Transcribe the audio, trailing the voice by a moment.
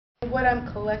What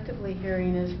I'm collectively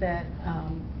hearing is that,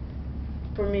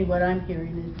 for me, what I'm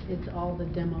hearing is it's all the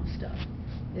demo stuff.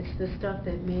 It's the stuff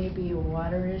that may be a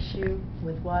water issue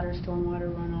with water,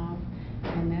 stormwater runoff,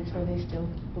 and that's where they still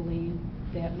believe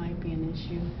that might be an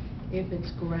issue. If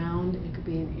it's ground, it could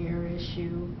be an air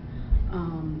issue.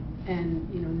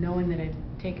 And knowing that I've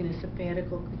taken a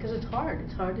sabbatical, because it's hard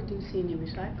to do senior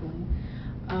recycling.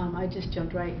 I just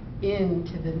jumped right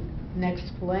into the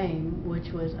next flame,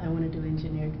 which was I want to do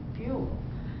engineered fuel.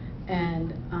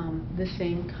 And the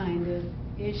same kind of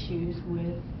issues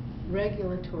with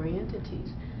regulatory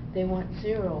entities. They want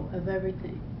zero of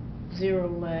everything. Zero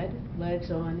lead.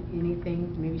 Lead's on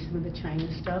anything, maybe some of the China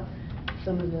stuff,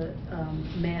 some of the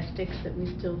mastics that we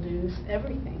still do,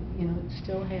 everything. It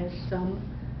still has some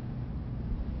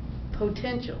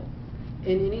potential.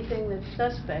 And anything that's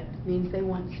suspect means they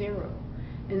want zero.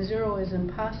 And zero is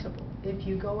impossible. If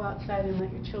you go outside and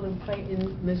let your children play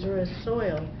in Missouri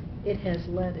soil, it has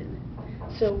lead in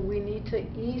it. So we need to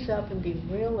ease up and be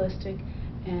realistic,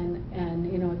 and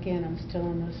again, I'm still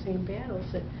in those same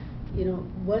battles that,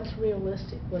 what's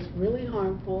realistic, what's really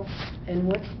harmful, and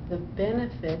what's the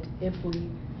benefit if we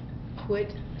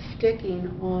quit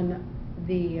sticking on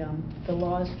the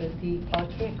laws, the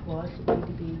archaic laws that need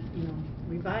to be,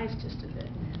 revised just a bit.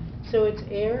 So it's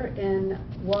air and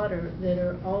water that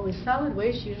are always, solid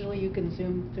waste usually you can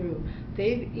zoom through.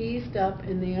 They've eased up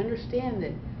and they understand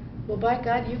that, well, by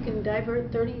God, you can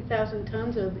divert 30,000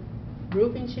 tons of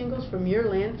roofing shingles from your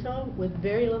landfill with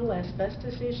very little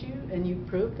asbestos issue, and you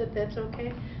proved that that's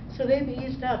okay. So they've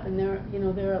eased up, and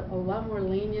they're a lot more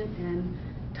lenient and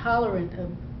tolerant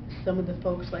of some of the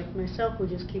folks like myself who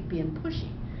just keep being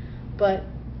pushy. But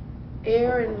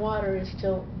air and water is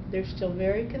still, they're still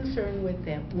very concerned with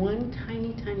that one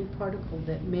tiny particle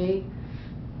that may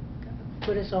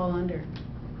put us all under.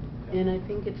 And I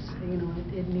think it's,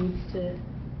 it needs to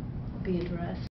be addressed.